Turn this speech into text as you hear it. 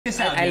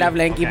I love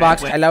Lanky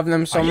Box. I love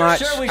them so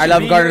much. I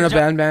love Garten of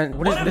Banban.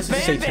 What is this?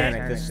 Is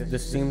satanic.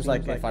 This seems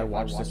like if I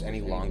watch this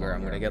any longer,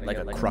 I'm gonna get like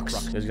a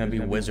crux. There's gonna be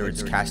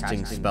wizards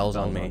casting spells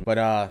on me. But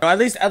at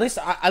least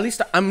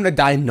I'm gonna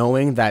die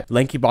knowing that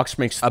Lanky Box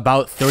makes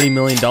about $30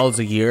 million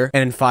a year,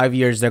 and in 5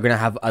 years they're gonna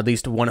have at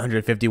least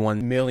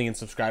 151 million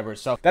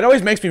subscribers. So that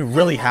always makes me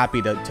really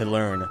happy to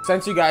learn.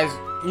 Since you guys,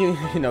 you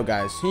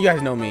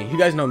guys know me. You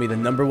guys know me, the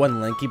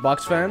 #1 Lanky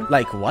Box fan.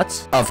 Like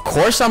what? Of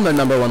course I'm the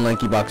 #1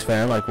 Lanky Box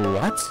fan. Like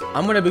what?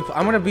 I'm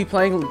gonna be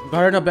playing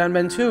Garten of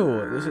Banban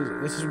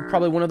 2. This is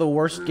probably one of the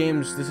worst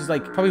games. This is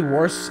like probably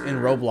worse in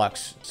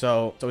Roblox.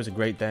 So it's always a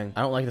great thing.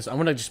 I don't like this. I'm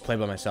gonna just play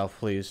by myself,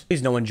 please.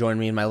 Please no one join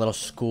me in my little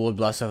school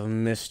bus of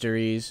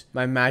mysteries.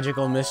 My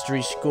magical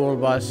mystery school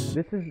bus.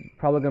 This is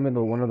probably gonna be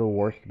one of the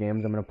worst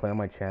games I'm gonna play on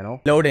my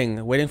channel.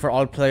 Loading, waiting for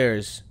all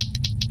players.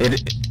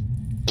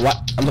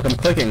 What? I'm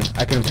clicking.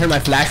 I can turn my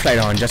flashlight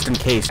on just in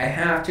case. I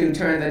have to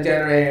turn the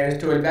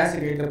generators to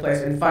investigate the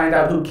place and find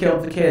out who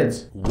killed the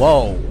kids.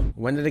 Whoa.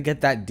 When did it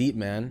get that deep,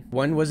 man?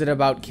 When was it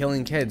about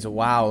killing kids?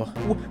 Wow.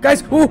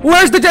 Guys,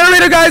 where's the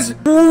generator, guys?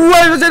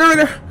 Where's the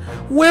generator?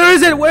 Where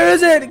is it? Where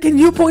is it? Can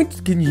you point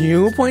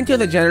to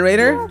the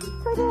generator?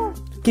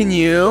 Can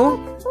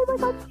you?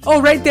 Oh,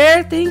 right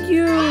there. Thank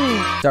you.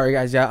 Sorry,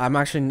 guys. Yeah, I'm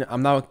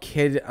now a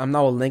kid. I'm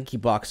now a Lanky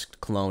Box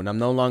clone. I'm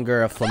no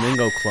longer a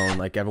Flamingo clone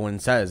like everyone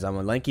says. I'm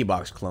a Lanky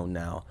Box clone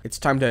now. It's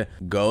time to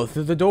go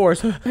through the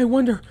doors. I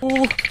wonder. Oh,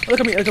 look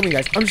at me,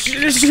 guys. I'm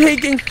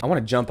shaking. I want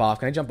to jump off.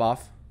 Can I jump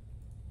off?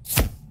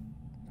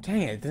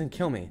 Dang it didn't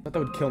kill me. I thought that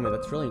would kill me.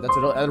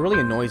 That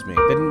really annoys me.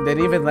 They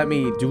didn't even let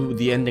me do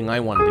the ending I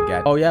wanted to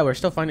get. Oh yeah, we're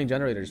still finding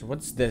generators.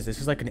 What's this? This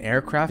is like an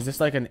aircraft? Is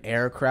this like an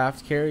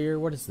aircraft carrier?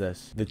 What is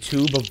this? The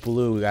tube of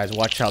blue, guys.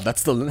 Watch out.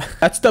 That's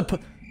the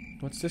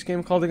what's this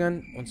game called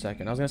again? 1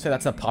 second. I was gonna say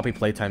that's the Poppy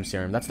Playtime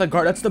serum. That's the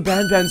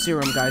Banban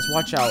serum, guys.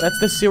 Watch out. That's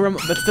the serum.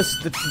 That's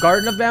the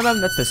Garten of Banban.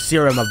 That's the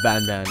serum of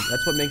Banban.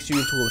 That's what makes you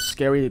into a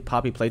scary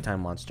Poppy Playtime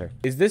monster.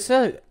 Is this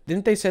a?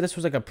 Didn't they say this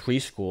was like a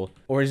preschool,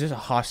 or is this a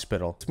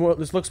hospital?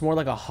 This looks more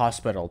like a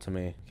hospital to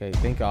me. Okay,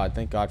 thank God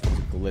for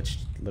the glitched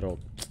little.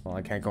 Well,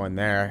 I can't go in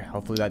there.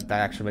 Hopefully that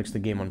actually makes the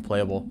game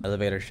unplayable.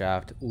 Elevator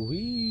shaft.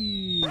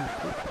 Whee.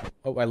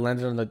 Oh, I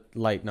landed on the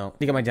light. No,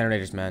 think of my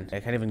generators, man. I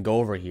can't even go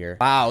over here.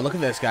 Wow, look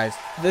at this, guys.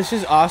 This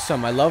is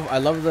awesome. I love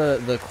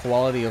the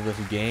quality of this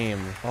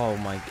game. Oh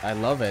my, I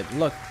love it.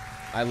 Look.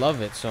 I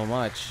love it so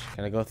much.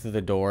 Can I go through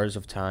the doors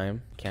of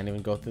time? Can't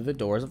even go through the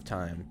doors of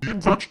time.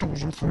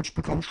 Vegetables and fruits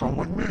become strong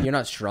like me. You're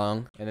not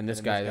strong. And then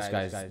this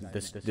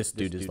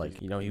dude is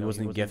like, you know, he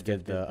wasn't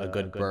gifted a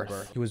good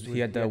birth. He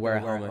had to wear a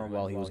helmet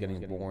while he was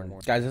getting born.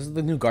 Guys, this is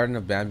the new Garten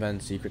of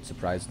Banban secret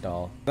surprise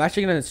doll. I'm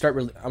actually gonna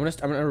I'm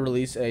gonna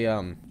release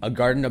a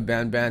Garten of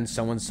Banban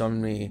someone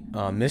summoned me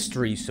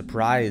mystery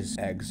surprise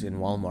eggs in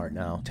Walmart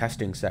now.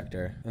 Testing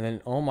sector. And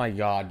then oh my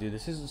god, dude,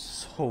 this is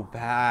so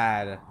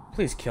bad.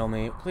 Please kill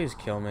me. Please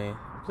kill me.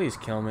 Please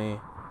kill me.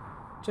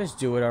 Just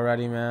do it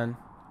already, man.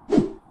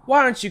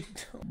 Why don't you...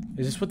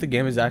 Is this what the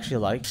game is actually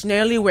like?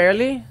 Snaily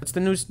Whaley? That's the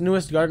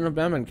newest Garten of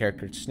Banban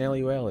character. It's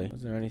Snaily Whaley.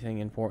 Is there anything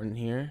important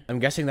here? I'm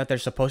guessing that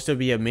there's supposed to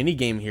be a mini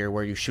game here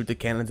where you shoot the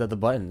cannons at the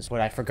buttons.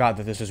 But I forgot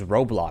that this is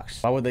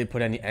Roblox. Why would they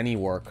put any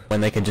work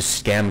when they can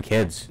just scam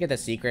kids? Get the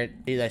secret.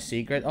 See that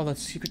secret? Oh,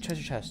 that's secret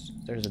treasure chest.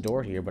 There's a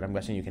door here, but I'm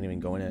guessing you can't even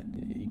go in it.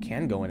 You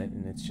can go in it,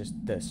 and it's just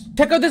this.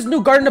 Check out this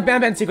new Garten of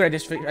Banban secret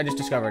I just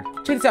discovered.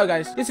 Check this out,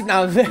 guys. This is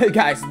now,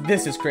 guys.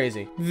 This is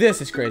crazy.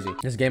 This is crazy.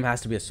 This game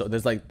has to be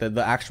there's like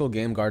the actual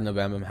game Garten of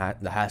Banban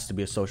that has to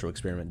be a social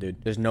experiment,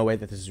 dude. There's no way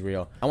that this is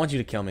real. I want you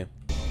to kill me.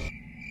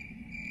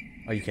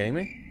 Are you kidding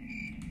me?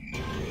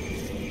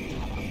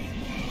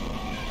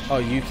 Oh,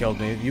 you killed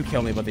me. You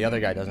killed me, but the other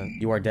guy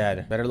doesn't. You are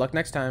dead. Better luck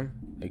next time.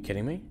 Are you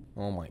kidding me?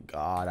 Oh my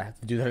god, I have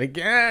to do that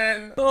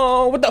again.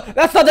 Oh, what the?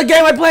 That's not the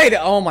game I played.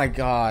 Oh my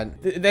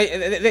god.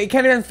 They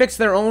can't even fix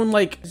their own,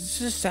 like, it's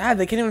just sad.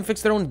 They can't even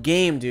fix their own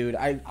game, dude.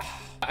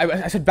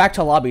 I said back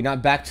to lobby,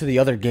 not back to the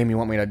other game you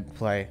want me to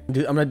play.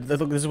 Dude, this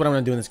is what I'm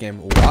gonna do in this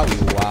game. Wow.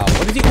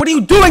 What are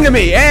you doing to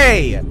me?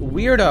 Hey,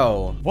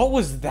 weirdo. What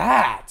was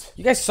that?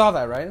 You guys saw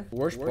that, right? The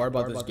worst part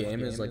about this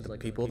game is like the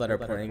people that are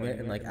playing it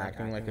and like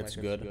acting like it's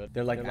good.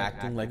 They're like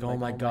acting like, oh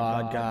my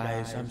god,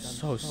 guys, I'm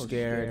so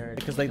scared.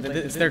 Because like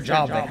it's their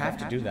job. They have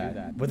to do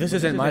that. But this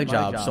isn't my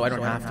job, so I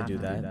don't have to do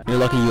that. You're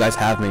lucky you guys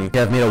have me. You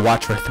have me to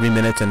watch for 3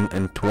 minutes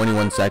and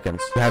 21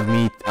 seconds. You have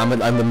me. I'm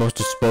the most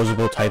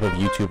disposable type of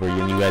YouTuber,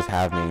 and you guys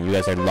have me. You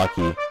guys are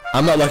lucky.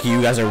 I'm not lucky.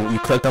 You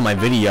clicked on my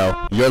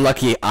video. You're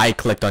lucky I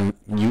clicked on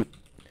you.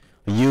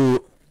 You're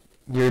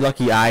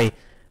lucky I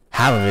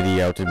have a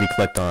video to be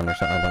clicked on or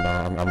something.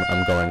 I don't know.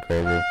 I'm going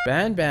crazy.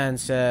 Banban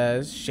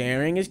says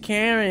sharing is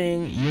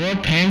caring. Your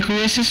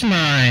pancreas is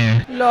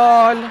mine.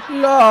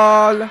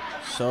 Lol.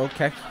 So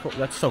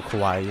that's so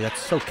kawaii. That's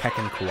so kek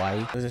and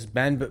kawaii. There's this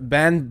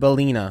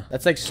Banbalina.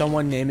 That's like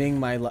someone naming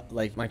my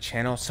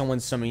channel someone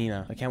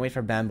Samina. I can't wait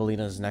for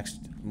Banbalina's next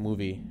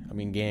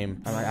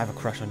game. I have a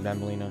crush on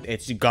Banbalina.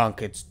 It's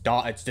gunk. It's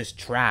just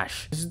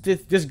trash.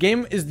 This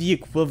game is the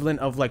equivalent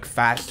of like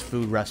fast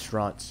food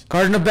restaurants.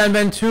 Garten of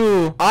Banban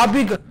 2.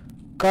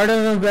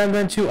 Garten of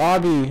Banban 2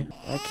 obby.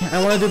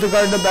 I want to do the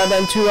Garten of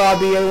Banban 2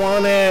 obby. I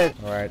want it.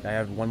 All right, I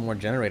have one more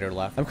generator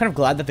left. I'm kind of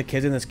glad that the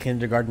kids in this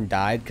kindergarten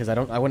died because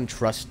I wouldn't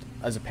trust,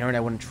 as a parent,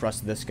 I wouldn't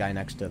trust this guy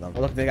next to them.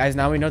 Oh, look, guys,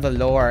 now we know the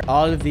lore.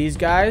 All of these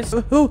guys.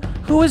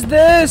 Who is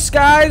this,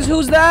 guys?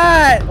 Who's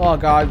that? Oh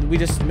God, we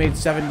just made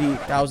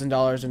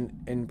 $70,000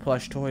 in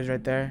plush toys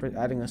right there for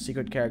adding a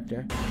secret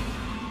character.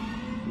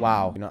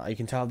 Wow. You know, you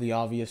can tell the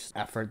obvious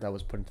effort that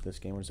was put into this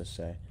game. What does this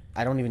say?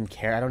 I don't even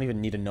care. I don't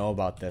even need to know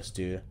about this,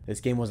 dude. This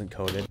game wasn't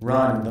coded.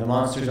 Run, the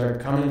monsters are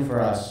coming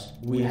for us.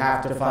 We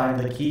have to find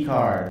the key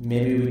card.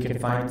 Maybe we can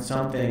find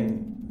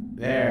something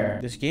there.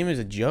 This game is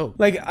a joke.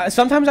 Like,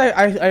 sometimes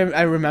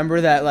I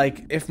remember that,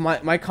 like, if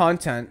my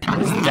content,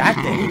 what is that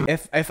thing?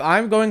 If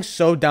I'm going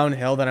so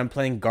downhill that I'm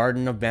playing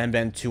Garten of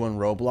Banban 2 on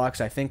Roblox,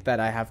 I think that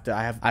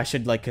I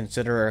should, like,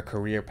 consider a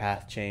career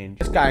path change.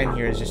 This guy in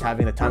here is just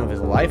having the time of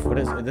his life. What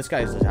is, this guy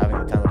is just having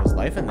the time of his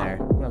life in there.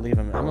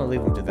 I'm gonna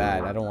leave him to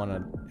that. I don't want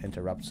to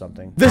interrupt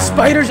something. The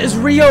spiders is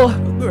real!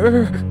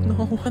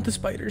 No, the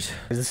spiders.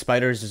 The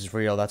spiders is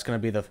real. That's gonna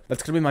be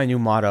my new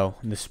motto.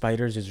 The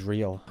spiders is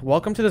real.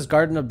 Welcome to this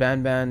Garten of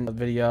Banban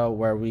video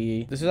where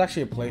this is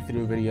actually a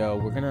playthrough video.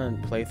 We're gonna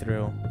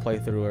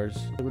playthroughers.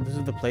 This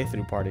is the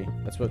playthrough party.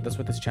 That's what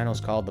this channel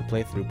is called, the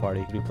playthrough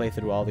party. We play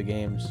through all the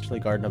games, especially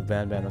Garten of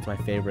Banban. That's my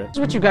favorite. This is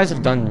what you guys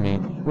have done to me.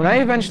 When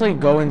I eventually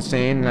go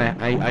insane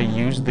and I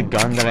use the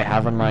gun that I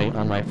have on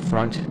my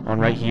front, on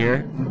right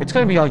here, it's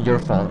gonna be all your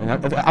fault. And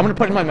I'm gonna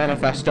put in my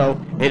manifesto,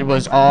 it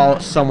was all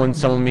some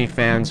of me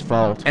fans'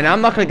 fault. And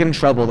I'm not gonna get in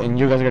trouble, and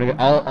you guys are gonna get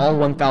all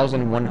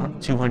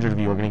 1,200 of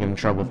you are gonna get in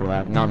trouble for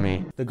that, not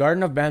me. The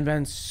Garten of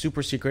Banban's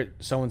super secret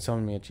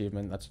someone me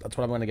achievement. That's what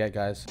I'm gonna get,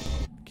 guys.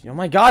 Oh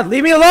my God,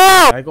 leave me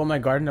alone! I go my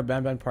Garten of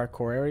Banban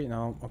parkour area?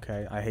 No,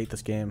 okay, I hate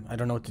this game. I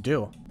don't know what to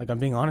do. Like, I'm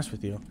being honest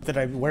with you.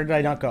 Where did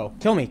I not go?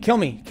 Kill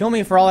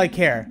me for all I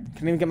care.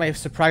 Can't even get my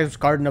surprise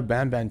Garten of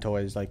Banban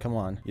toys. Like, come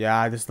on.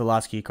 Yeah, this is the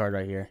last key card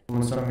right here. We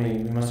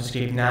must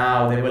escape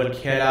now. They will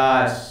kill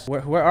us.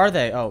 Where are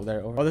they? Oh,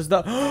 there. Oh, this is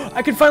the.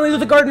 I can finally do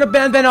the Garten of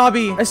Banban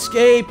obby.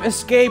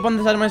 Escape on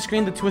the side of my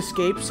screen. The 2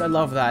 escapes. I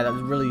love that. I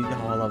really.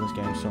 Oh, I love this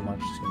game so much.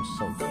 This game is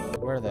so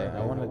good. Where are they?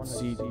 I want to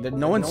see.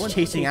 No one's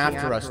chasing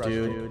after us,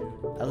 dude.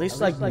 At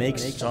least, like, make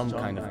some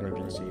kind of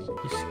urgency.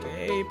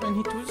 Escape. I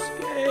need to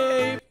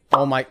escape.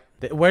 Oh my.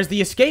 Where's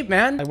the escape,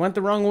 man? I went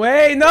the wrong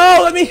way.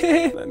 No, let me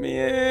in. Let me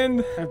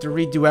in. I have to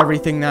redo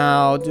everything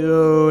now,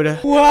 dude.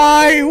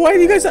 Why do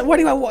you guys,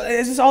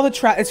 is this all the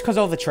trash? It's because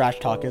all the trash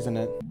talk, isn't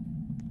it?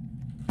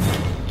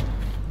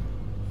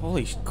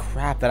 Holy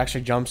crap, that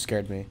actually jump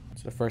scared me.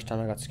 It's the first time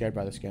I got scared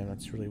by this game.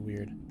 That's really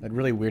weird. That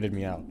really weirded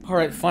me out. All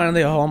right,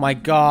 finally. Oh my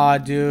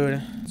God,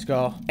 dude. Let's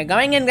go. We're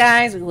going in,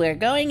 guys. We're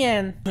going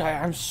in.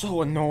 I'm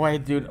so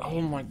annoyed, dude.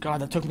 Oh my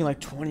God, that took me like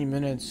 20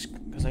 minutes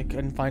because I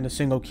couldn't find a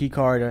single key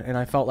card, and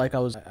I felt like I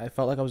was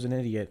an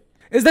idiot.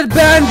 Is that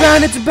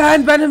Banban? It's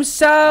Banban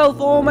himself!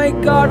 Oh my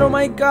God, oh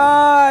my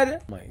God!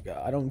 Oh my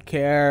God, I don't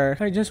care.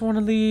 I just want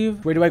to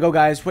leave. Where do I go,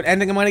 guys? What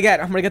ending am I gonna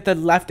get? I'm gonna get the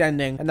left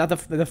ending and not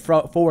the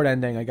forward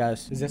ending, I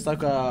guess. Is this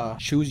like a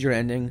choose your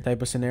ending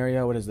type of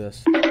scenario? What is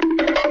this?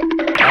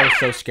 That was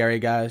so scary,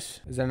 guys.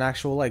 Is that an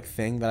actual, like,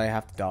 thing that I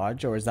have to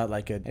dodge? Or is that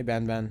like a, hey,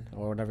 Banban,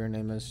 or whatever your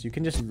name is? You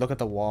can just look at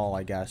the wall,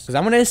 I guess. Because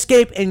I'm gonna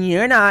escape and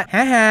you're not.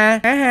 Haha,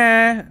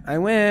 haha. I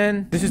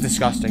win. This is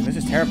disgusting. This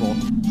is terrible.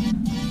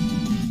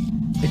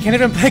 I can't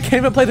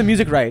even play the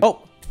music right.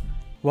 Oh,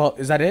 well,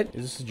 is that it?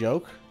 Is this a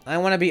joke? I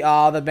want to be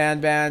all the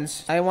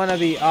Banbans. I want to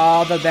be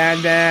all the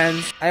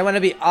Banbans. I want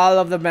to be all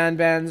of the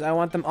Banbans. I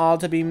want them all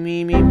to be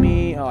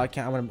me. Oh, I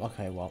can't. I want to.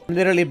 Okay, well, I'm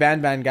literally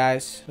Banban,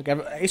 guys. Okay,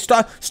 hey,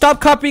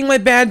 stop copying my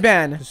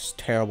Banban. This is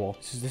terrible.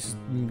 This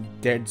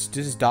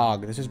is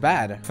dog. This is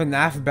bad.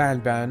 FNAF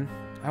Banban.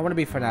 I want to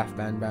be FNAF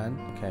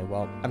Banban. Okay,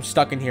 well, I'm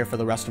stuck in here for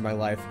the rest of my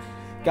life.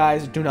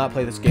 Guys, do not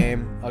play this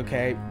game,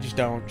 okay? Just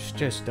don't,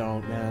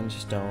 man,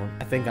 just don't.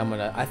 I think I'm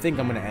gonna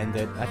end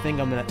it. I think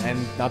I'm gonna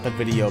end not the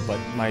video, but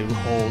my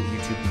whole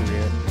YouTube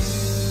career.